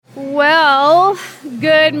Well,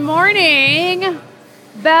 good morning,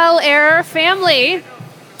 Bel Air family.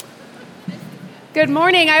 Good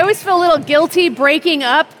morning. I always feel a little guilty breaking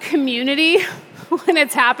up community when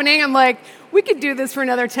it's happening. I'm like, we could do this for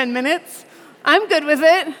another 10 minutes. I'm good with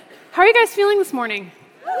it. How are you guys feeling this morning?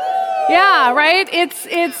 Yeah, right? It's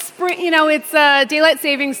spring, it's daylight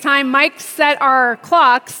savings time. Mike set our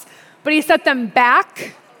clocks, but he set them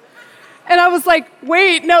back. And I was like,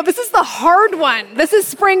 wait, no, this is the hard one. This is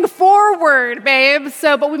spring forward, babe.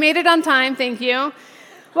 But we made it on time, thank you.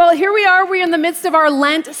 Well, here we are. We're in the midst of our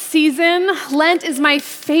Lent season. Lent is my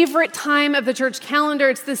favorite time of the church calendar.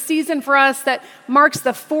 It's the season for us that marks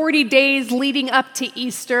the 40 days leading up to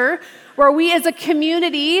Easter, where we as a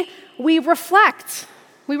community, we reflect.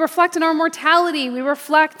 We reflect on our mortality. We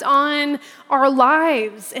reflect on our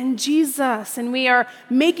lives and Jesus. And we are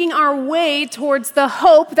making our way towards the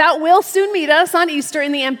hope that will soon meet us on Easter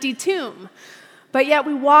in the empty tomb. But yet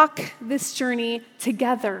we walk this journey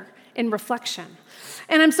together in reflection.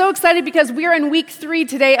 And I'm so excited because we are in week 3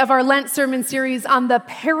 today of our Lent sermon series on the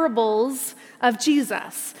parables of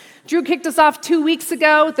Jesus. Drew kicked us off 2 weeks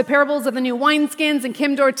ago with the parables of the new wineskins, and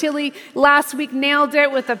Kim Dortilli last week nailed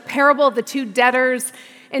it with the parable of the two debtors.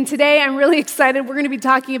 And today I'm really excited. We're going to be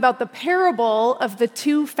talking about the parable of the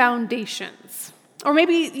two foundations. Or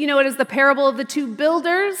maybe you know it as the parable of the two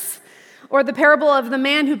builders, or the parable of the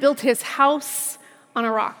man who built his house on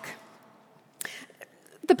a rock.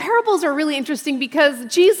 The parables are really interesting because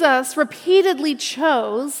Jesus repeatedly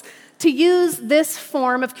chose to use this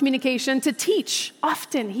form of communication to teach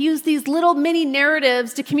often. He used these little mini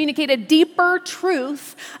narratives to communicate a deeper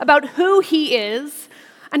truth about who he is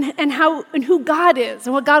and who God is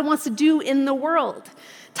and what God wants to do in the world.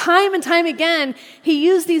 Time and time again, he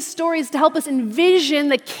used these stories to help us envision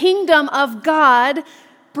the kingdom of God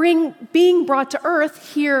being brought to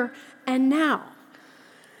earth here and now.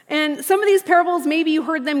 And some of these parables, maybe you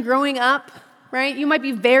heard them growing up, right? You might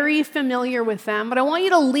be very familiar with them, but I want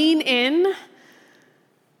you to lean in,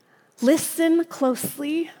 listen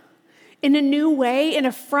closely, in a new way, in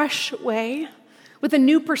a fresh way, with a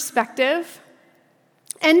new perspective.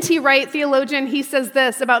 N.T. Wright, theologian, he says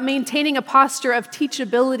this about maintaining a posture of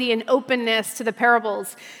teachability and openness to the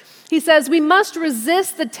parables. He says, we must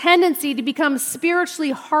resist the tendency to become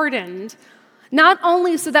spiritually hardened, not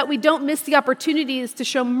only so that we don't miss the opportunities to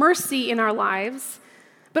show mercy in our lives,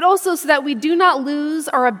 but also so that we do not lose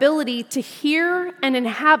our ability to hear and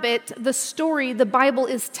inhabit the story the Bible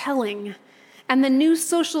is telling and the new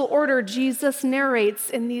social order Jesus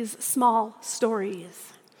narrates in these small stories.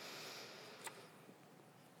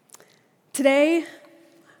 Today,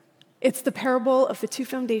 it's the parable of the two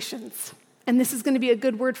foundations, and this is going to be a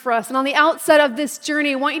good word for us. And on the outset of this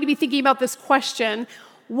journey, I want you to be thinking about this question: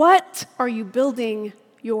 what are you building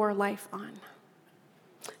your life on?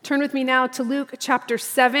 Turn with me now to Luke chapter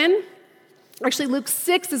 7. Actually, Luke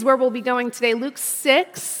 6 is where we'll be going today. Luke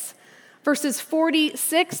 6, verses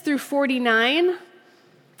 46 through 49.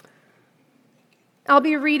 I'll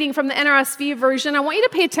be reading from the NRSV version. I want you to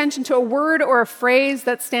pay attention to a word or a phrase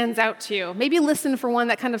that stands out to you. Maybe listen for one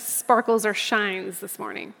that kind of sparkles or shines this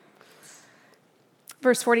morning.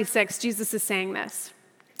 Verse 46, Jesus is saying this: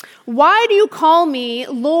 "Why do you call me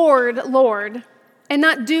Lord, Lord, and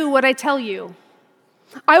not do what I tell you?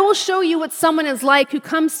 I will show you what someone is like who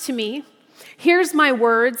comes to me, hears my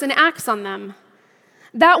words, and acts on them.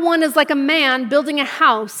 That one is like a man building a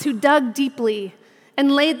house who dug deeply and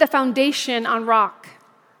laid the foundation on rock.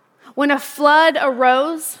 When a flood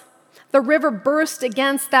arose, the river burst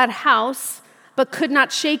against that house, but could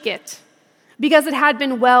not shake it, because it had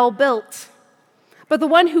been well built. But the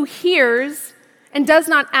one who hears and does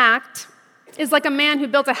not act is like a man who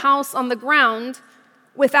built a house on the ground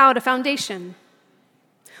without a foundation.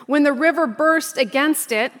 When the river burst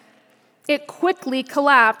against it, it quickly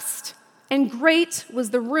collapsed, and great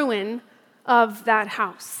was the ruin of that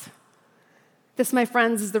house." This, my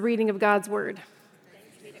friends, is the reading of God's word.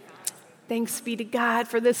 Thanks be to God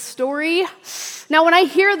for this story. Now, when I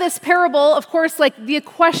hear this parable, of course, the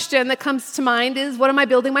question that comes to mind is, what am I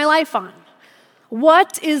building my life on?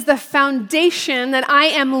 What is the foundation that I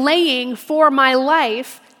am laying for my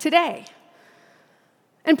life today?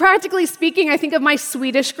 And practically speaking, I think of my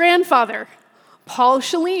Swedish grandfather, Paul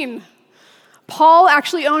Schelin. Paul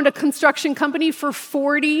actually owned a construction company for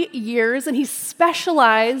 40 years, and he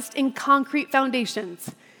specialized in concrete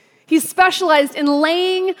foundations. He specialized in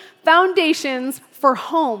laying foundations for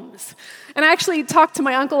homes. And I actually talked to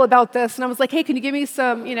my uncle about this, and I was like, hey, can you give me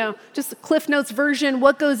some, just a Cliff Notes version,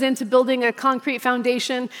 what goes into building a concrete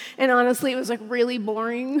foundation? And honestly, it was really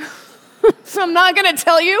boring. So I'm not going to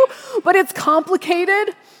tell you, but it's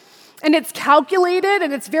complicated. And it's calculated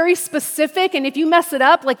and it's very specific. And if you mess it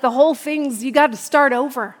up, like the whole thing's, you got to start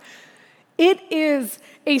over. It is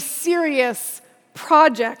a serious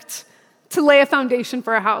project to lay a foundation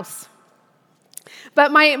for a house.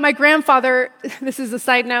 But my grandfather, this is a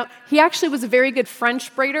side note, he actually was a very good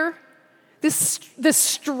French braider. This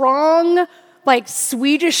strong, like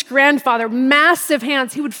Swedish grandfather, massive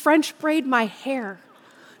hands, he would French braid my hair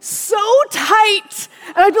so tight.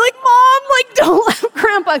 And I'd be like, Mom, like, don't let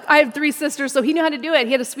Grandpa. I have 3 sisters, so he knew how to do it.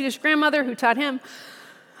 He had a Swedish grandmother who taught him.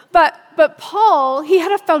 But Paul, he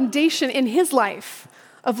had a foundation in his life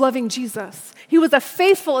of loving Jesus. He was a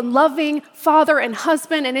faithful and loving father and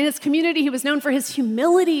husband, and in his community, he was known for his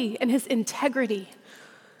humility and his integrity.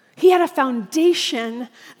 He had a foundation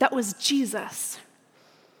that was Jesus.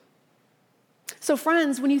 So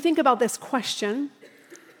friends, when you think about this question,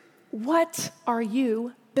 what are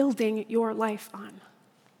you building your life on?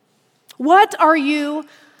 What are you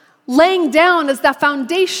laying down as the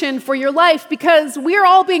foundation for your life? Because we're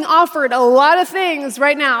all being offered a lot of things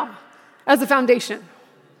right now as a foundation.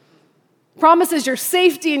 Promises your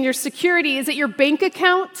safety and your security. Is it your bank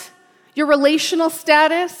account? Your relational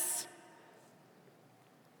status?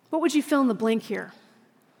 What would you fill in the blank here?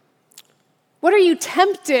 What are you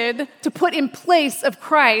tempted to put in place of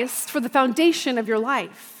Christ for the foundation of your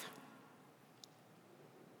life?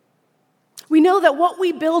 We know that what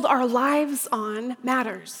we build our lives on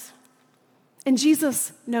matters. And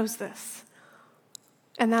Jesus knows this.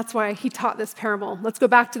 And that's why he taught this parable. Let's go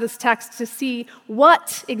back to this text to see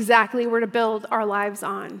what exactly we're to build our lives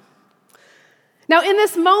on. Now, in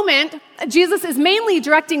this moment, Jesus is mainly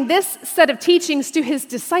directing this set of teachings to his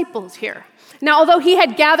disciples here. Now, although he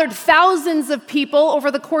had gathered thousands of people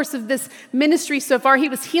over the course of this ministry so far, he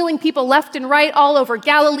was healing people left and right all over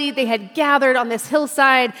Galilee. They had gathered on this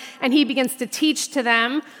hillside, and he begins to teach to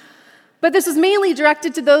them. But this is mainly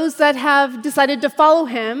directed to those that have decided to follow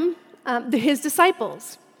him, his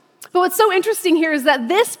disciples. But what's so interesting here is that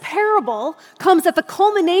this parable comes at the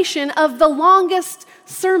culmination of the longest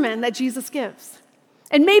sermon that Jesus gives,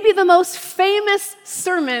 and maybe the most famous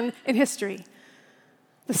sermon in history.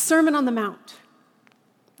 The Sermon on the Mount.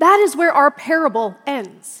 That is where our parable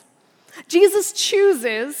ends. Jesus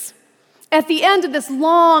chooses, at the end of this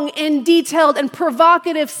long and detailed and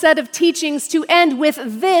provocative set of teachings, to end with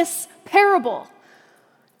this parable.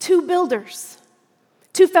 2 builders,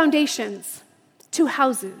 2 foundations, 2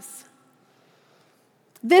 houses.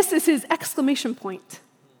 This is his exclamation point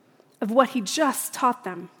of what he just taught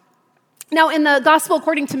them. Now, in the Gospel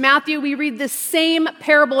according to Matthew, we read this same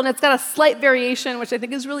parable, and it's got a slight variation, which I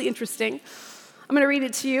think is really interesting. I'm going to read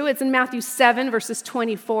it to you. It's in Matthew 7, verses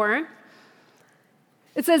 24.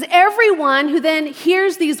 It says, "Everyone who then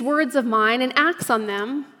hears these words of mine and acts on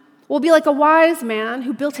them will be like a wise man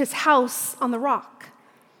who built his house on the rock.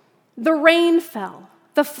 The rain fell,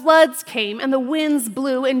 the floods came, and the winds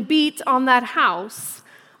blew and beat on that house,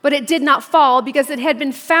 but it did not fall because it had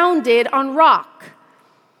been founded on rock.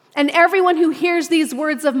 And everyone who hears these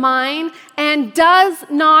words of mine and does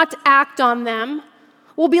not act on them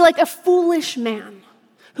will be like a foolish man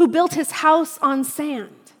who built his house on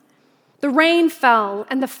sand. The rain fell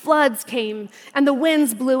and the floods came and the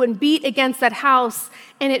winds blew and beat against that house,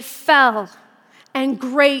 and it fell, and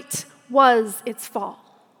great was its fall."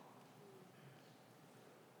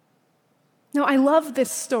 Now, I love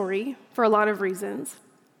this story for a lot of reasons.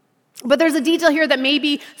 But there's a detail here that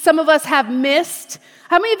maybe some of us have missed.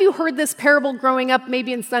 How many of you heard this parable growing up,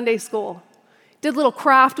 maybe in Sunday school? Did a little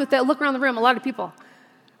craft with it? Look around the room, a lot of people.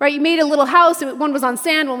 Right? You made a little house, one was on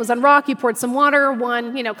sand, one was on rock, you poured some water,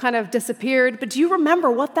 one, kind of disappeared. But do you remember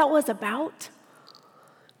what that was about?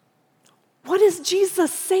 What is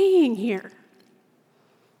Jesus saying here?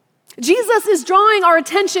 Jesus is drawing our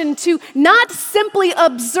attention to not simply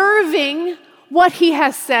observing what he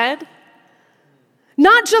has said,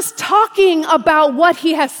 not just talking about what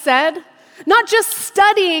he has said, not just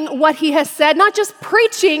studying what he has said, not just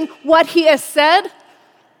preaching what he has said,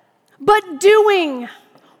 but doing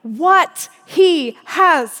what he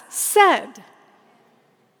has said,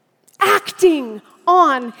 acting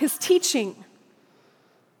on his teaching.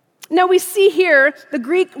 Now we see here the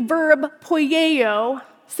Greek verb poieo.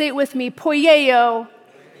 Say it with me, poieo.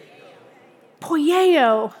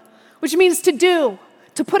 Poieo, which means to do,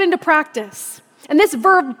 to put into practice. And this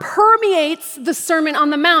verb permeates the Sermon on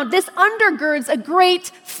the Mount. This undergirds a great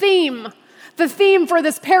theme, the theme for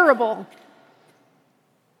this parable.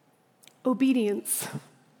 Obedience.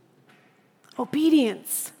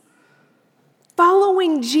 Obedience.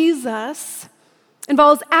 Following Jesus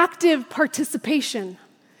involves active participation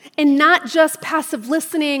and not just passive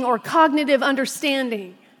listening or cognitive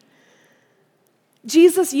understanding.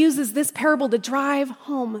 Jesus uses this parable to drive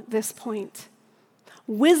home this point.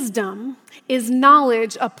 Wisdom is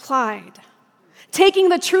knowledge applied, taking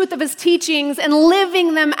the truth of his teachings and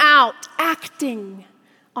living them out, acting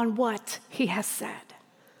on what he has said.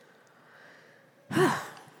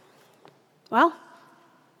 Well,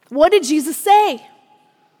 what did Jesus say?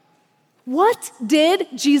 What did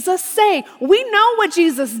Jesus say? We know what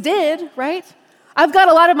Jesus did, right? I've got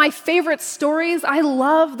a lot of my favorite stories. I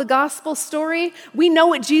love the gospel story. We know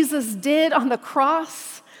what Jesus did on the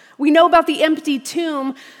cross. We know about the empty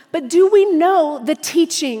tomb, but do we know the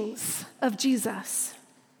teachings of Jesus?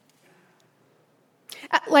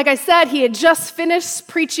 Like I said, he had just finished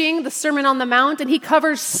preaching the Sermon on the Mount, and he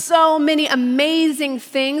covers so many amazing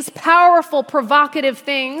things, powerful, provocative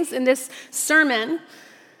things in this sermon.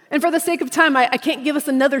 And for the sake of time, I can't give us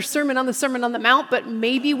another sermon on the Sermon on the Mount, but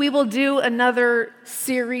maybe we will do another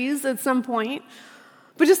series at some point.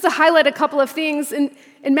 But just to highlight a couple of things, in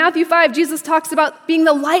Matthew 5, Jesus talks about being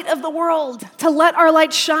the light of the world, to let our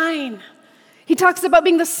light shine. He talks about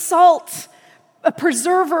being the salt, a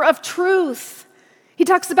preserver of truth. He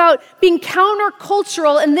talks about being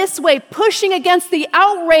countercultural in this way, pushing against the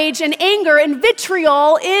outrage and anger and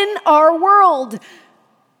vitriol in our world.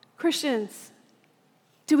 Christians,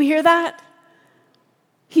 do we hear that?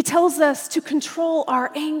 He tells us to control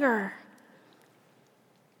our anger,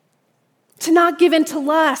 to not give in to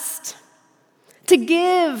lust, to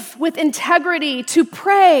give with integrity, to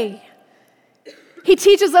pray. He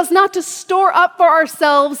teaches us not to store up for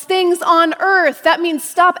ourselves things on earth. That means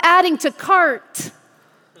stop adding to cart.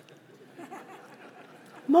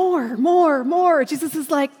 More. Jesus is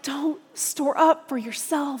like, don't store up for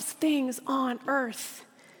yourselves things on earth.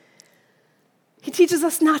 He teaches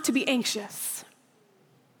us not to be anxious,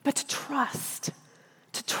 but to trust.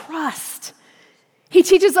 He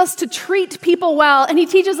teaches us to treat people well, and he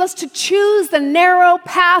teaches us to choose the narrow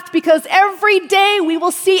path because every day we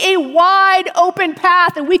will see a wide open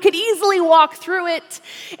path and we could easily walk through it.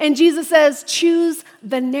 And Jesus says, choose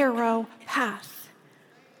the narrow path.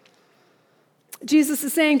 Jesus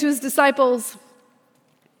is saying to his disciples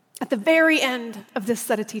at the very end of this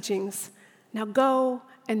set of teachings, now go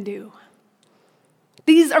and do.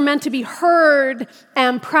 These are meant to be heard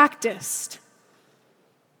and practiced.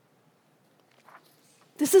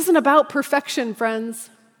 This isn't about perfection, friends.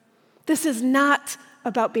 This is not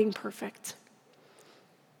about being perfect.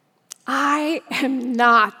 I am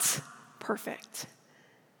not perfect.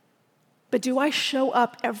 But do I show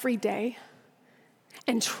up every day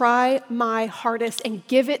and try my hardest and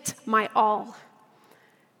give it my all?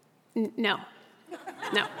 No,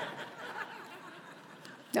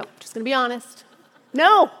 just gonna be honest.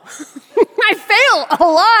 No, I fail a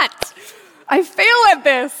lot. I fail at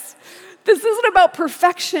this. This isn't about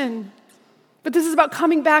perfection, but this is about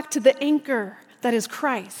coming back to the anchor that is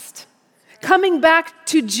Christ. Coming back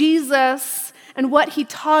to Jesus and what he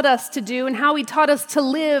taught us to do and how he taught us to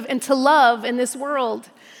live and to love in this world.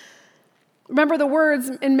 Remember the words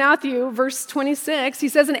in Matthew, verse 26. He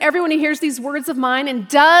says, and everyone who hears these words of mine and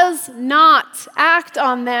does not act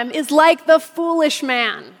on them is like the foolish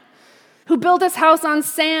man who built his house on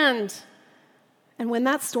sand. And when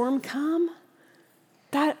that storm came,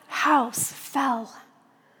 that house fell,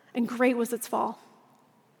 and great was its fall.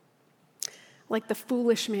 Like the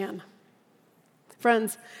foolish man.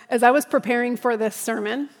 Friends, as I was preparing for this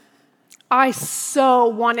sermon, I so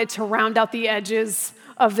wanted to round out the edges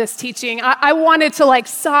of this teaching. I wanted to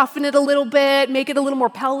soften it a little bit, make it a little more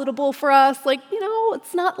palatable for us.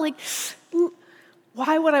 It's not like,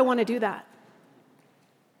 why would I want to do that?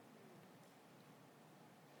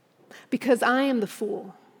 Because I am the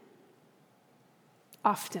fool.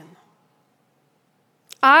 Often.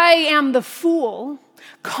 I am the fool,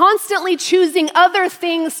 constantly choosing other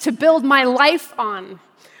things to build my life on,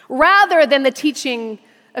 rather than the teaching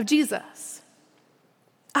of Jesus.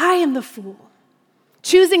 I am the fool,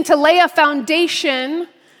 choosing to lay a foundation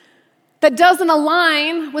that doesn't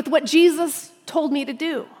align with what Jesus told me to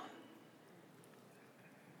do.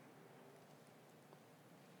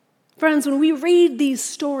 Friends, when we read these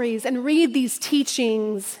stories and read these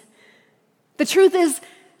teachings, the truth is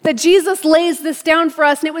that Jesus lays this down for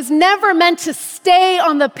us, and it was never meant to stay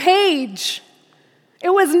on the page.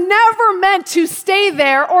 It was never meant to stay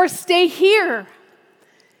there or stay here.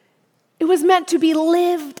 It was meant to be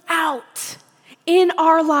lived out in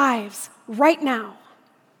our lives right now.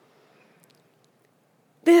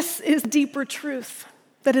 This is deeper truth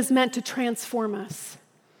that is meant to transform us.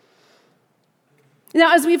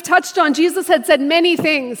 Now, as we've touched on, Jesus had said many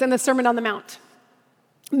things in the Sermon on the Mount.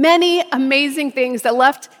 Many amazing things that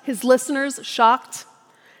left his listeners shocked.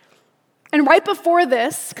 And right before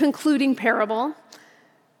this concluding parable,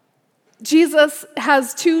 Jesus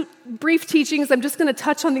has two brief teachings. I'm just going to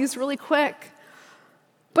touch on these really quick.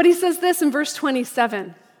 But he says this in verse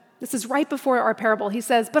 27. This is right before our parable. He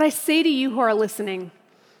says, "But I say to you who are listening,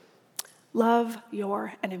 love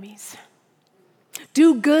your enemies.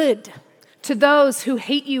 Do good to those who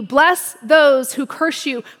hate you. Bless those who curse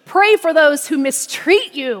you. Pray for those who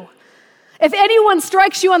mistreat you. If anyone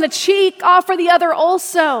strikes you on the cheek, offer the other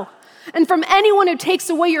also. And from anyone who takes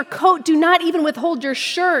away your coat, do not even withhold your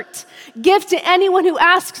shirt. Give to anyone who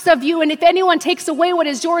asks of you, and if anyone takes away what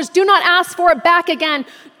is yours, do not ask for it back again.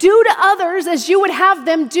 Do to others as you would have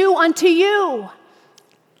them do unto you."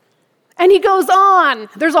 And he goes on.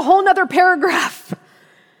 There's a whole nother paragraph.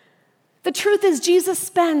 The truth is, Jesus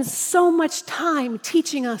spends so much time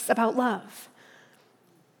teaching us about love.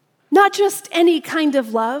 Not just any kind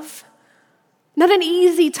of love, not an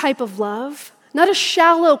easy type of love, not a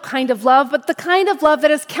shallow kind of love, but the kind of love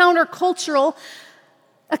that is countercultural,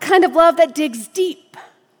 a kind of love that digs deep.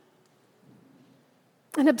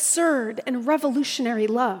 An absurd and revolutionary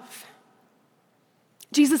love.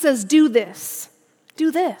 Jesus says, do this,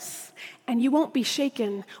 and you won't be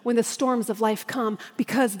shaken when the storms of life come,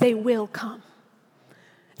 because they will come.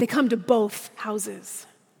 They come to both houses.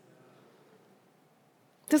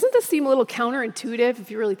 Doesn't this seem a little counterintuitive if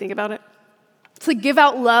you really think about it? To give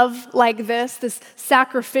out love like this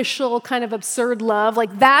sacrificial kind of absurd love,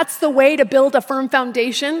 like that's the way to build a firm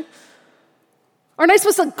foundation? Aren't I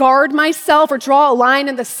supposed to guard myself or draw a line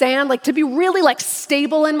in the sand, like to be really like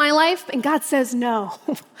stable in my life? And God says, no.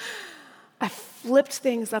 I flipped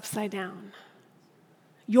things upside down.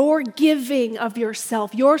 Your giving of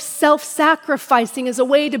yourself, your self-sacrificing is a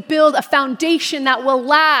way to build a foundation that will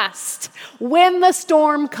last when the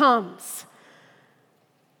storm comes.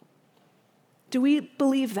 Do we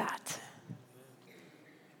believe that?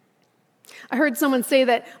 I heard someone say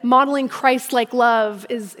that modeling Christ-like love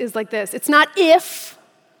is like this. It's not if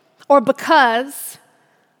or because,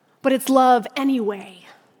 but it's love anyway,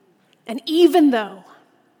 and even though,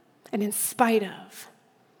 and in spite of.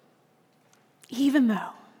 Even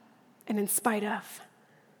though, and in spite of.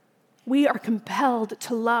 We are compelled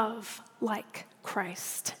to love like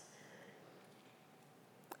Christ.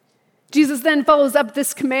 Jesus then follows up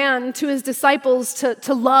this command to his disciples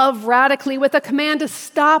to love radically with a command to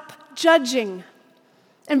stop judging.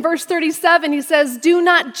 In verse 37, he says, "Do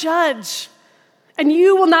not judge, and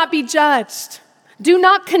you will not be judged. Do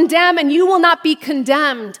not condemn, and you will not be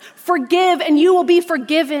condemned. Forgive, and you will be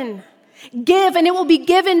forgiven. Give, and it will be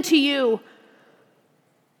given to you."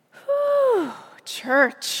 Whew,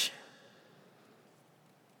 church.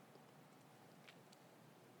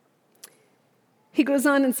 He goes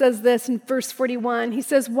on and says this in verse 41. He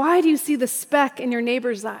says, "Why do you see the speck in your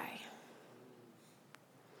neighbor's eye?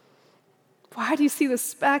 Why do you see the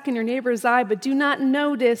speck in your neighbor's eye, but do not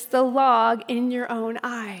notice the log in your own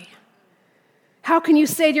eye? How can you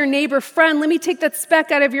say to your neighbor, 'Friend, let me take that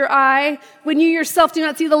speck out of your eye,' when you yourself do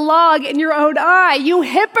not see the log in your own eye? You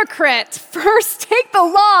hypocrite! First take the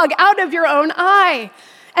log out of your own eye,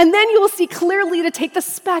 and then you will see clearly to take the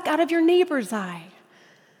speck out of your neighbor's eye."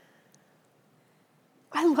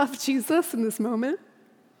 I love Jesus in this moment.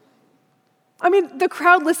 I mean, the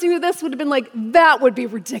crowd listening to this would have been like, that would be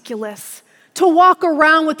ridiculous. To walk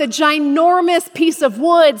around with a ginormous piece of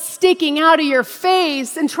wood sticking out of your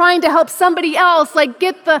face and trying to help somebody else like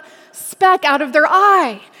get the speck out of their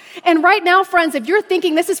eye. And right now, friends, if you're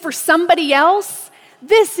thinking this is for somebody else,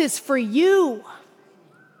 this is for you.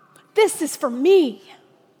 This is for me.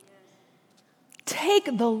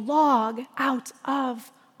 Take the log out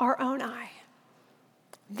of our own eye.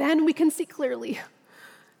 Then we can see clearly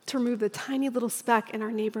to remove the tiny little speck in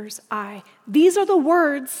our neighbor's eye. These are the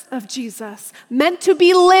words of Jesus, meant to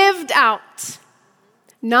be lived out,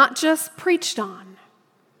 not just preached on.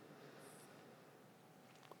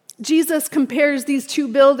 Jesus compares these two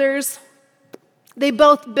builders. They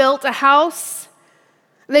both built a house.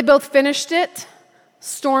 They both finished it.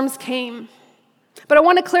 Storms came. But I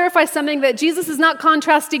want to clarify something, that Jesus is not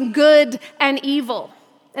contrasting good and evil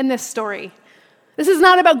in this story. This is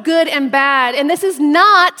not about good and bad. And this is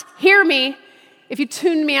not, hear me, if you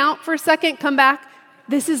tune me out for a second, come back.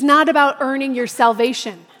 This is not about earning your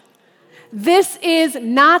salvation. This is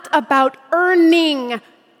not about earning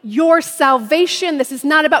your salvation. This is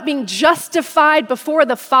not about being justified before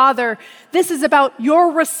the Father. This is about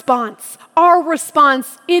your response, our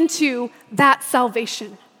response into that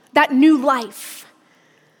salvation, that new life.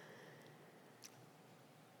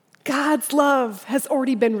 God's love has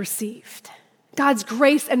already been received. God's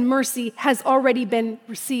grace and mercy has already been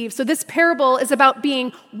received. So this parable is about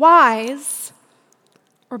being wise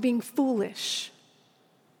or being foolish.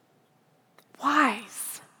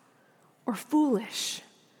 Wise or foolish.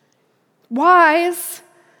 Wise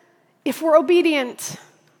if we're obedient.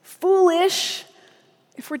 Foolish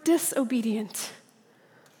if we're disobedient.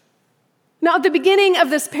 Now, at the beginning of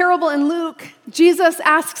this parable in Luke, Jesus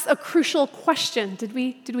asks a crucial question. Did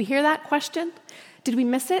we hear that question? Did we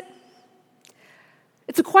miss it?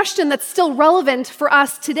 It's a question that's still relevant for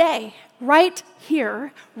us today, right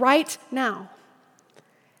here, right now.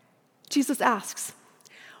 Jesus asks,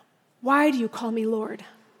 "Why do you call me Lord?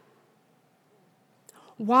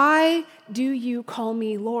 Why do you call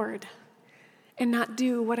me Lord and not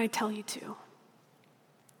do what I tell you to?"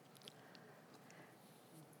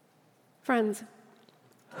 Friends,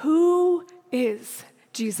 who is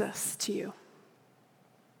Jesus to you?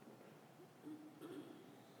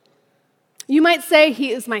 You might say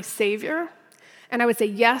he is my Savior, and I would say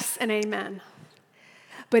yes and amen.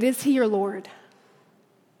 But is he your Lord?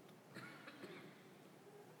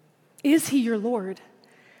 Is he your Lord?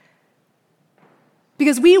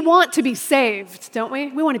 Because we want to be saved, don't we?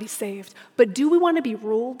 We want to be saved. But do we want to be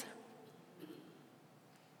ruled?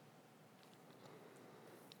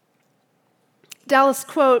 Dallas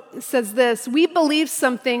quote says this: "We believe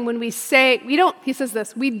something when we say, we don't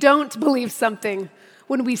believe something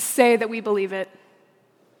when we say that we believe it.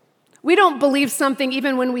 We don't believe something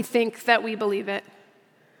even when we think that we believe it.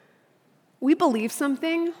 We believe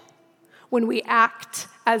something when we act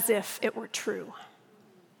as if it were true."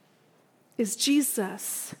 Is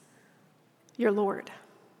Jesus your Lord?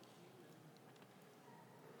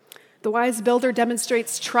 The wise builder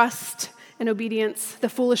demonstrates trust and obedience. The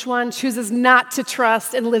foolish one chooses not to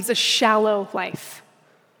trust and lives a shallow life.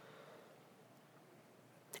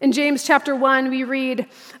 In James chapter 1, we read,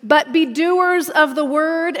 "But be doers of the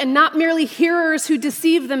word and not merely hearers who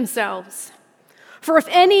deceive themselves. For if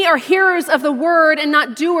any are hearers of the word and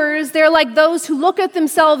not doers, they're like those who look at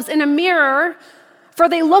themselves in a mirror, for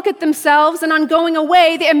they look at themselves and on going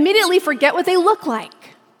away, they immediately forget what they look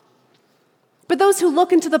like. But those who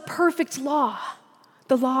look into the perfect law,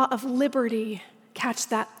 the law of liberty," catch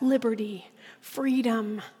that, liberty,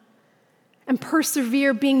 freedom, "and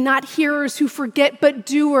persevere, being not hearers who forget, but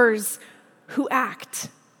doers who act,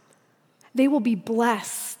 they will be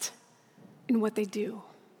blessed in what they do."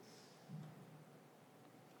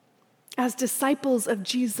 As disciples of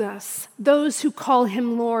Jesus, those who call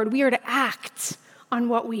him Lord, we are to act on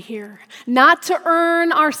what we hear, not to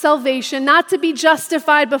earn our salvation, not to be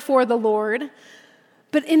justified before the Lord,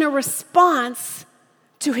 but in a response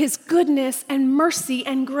to his goodness and mercy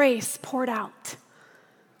and grace poured out.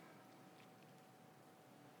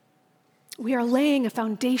 We are laying a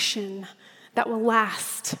foundation that will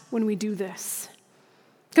last when we do this.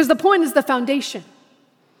 Because the point is the foundation.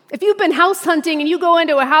 If you've been house hunting and you go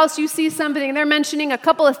into a house, you see something, and they're mentioning a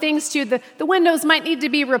couple of things to you, the windows might need to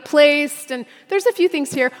be replaced, and there's a few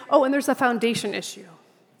things here. Oh, and there's a foundation issue.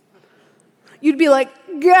 You'd be like,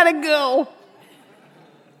 gotta go.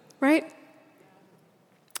 Right?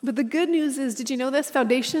 But the good news is, did you know this?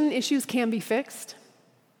 Foundation issues can be fixed.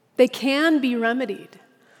 They can be remedied.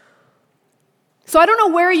 So I don't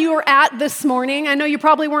know where you were at this morning. I know you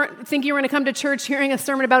probably weren't thinking you were going to come to church hearing a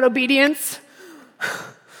sermon about obedience.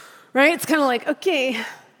 Right? It's kind of like, okay.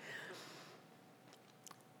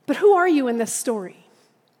 But who are you in this story?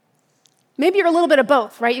 Maybe you're a little bit of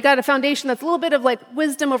both, right? You got a foundation that's a little bit of like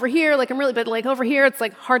wisdom over here, like I'm really, but like over here, it's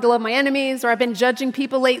like hard to love my enemies, or I've been judging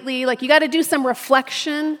people lately. Like you got to do some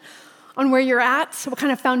reflection on where you're at, what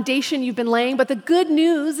kind of foundation you've been laying. But the good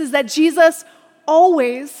news is that Jesus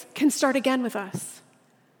always can start again with us.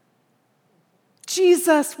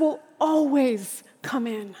 Jesus will always come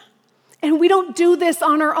in. And we don't do this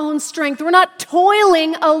on our own strength. We're not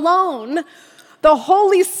toiling alone. The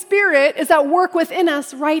Holy Spirit is at work within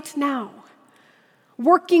us right now,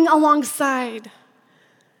 working alongside,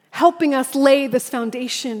 helping us lay this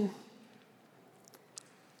foundation.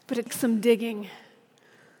 But it takes some digging.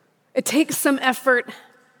 It takes some effort.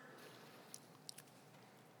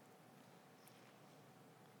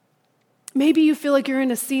 Maybe you feel like you're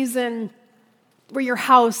in a season where your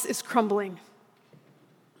house is crumbling.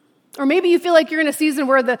 Or maybe you feel like you're in a season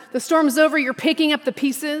where the storm's over, you're picking up the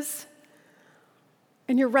pieces,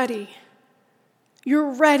 and you're ready. You're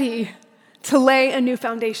ready to lay a new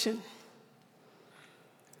foundation.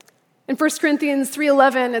 In 1 Corinthians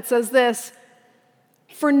 3:11, it says this: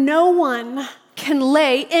 "For no one can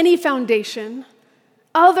lay any foundation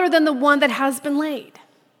other than the one that has been laid."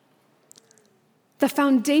 The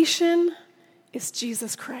foundation is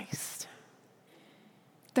Jesus Christ.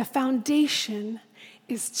 The foundation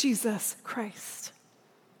is Jesus Christ.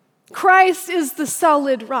 Christ is the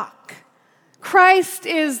solid rock. Christ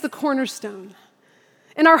is the cornerstone.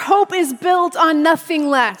 And our hope is built on nothing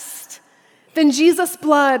less than Jesus'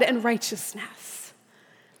 blood and righteousness.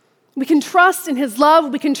 We can trust in his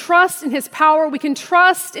love, we can trust in his power, we can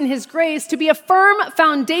trust in his grace to be a firm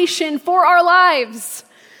foundation for our lives.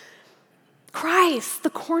 Christ, the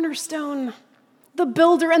cornerstone, the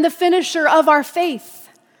builder and the finisher of our faith.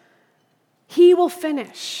 He will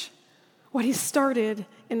finish what he started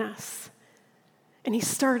in us. And he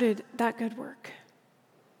started that good work.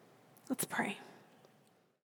 Let's pray.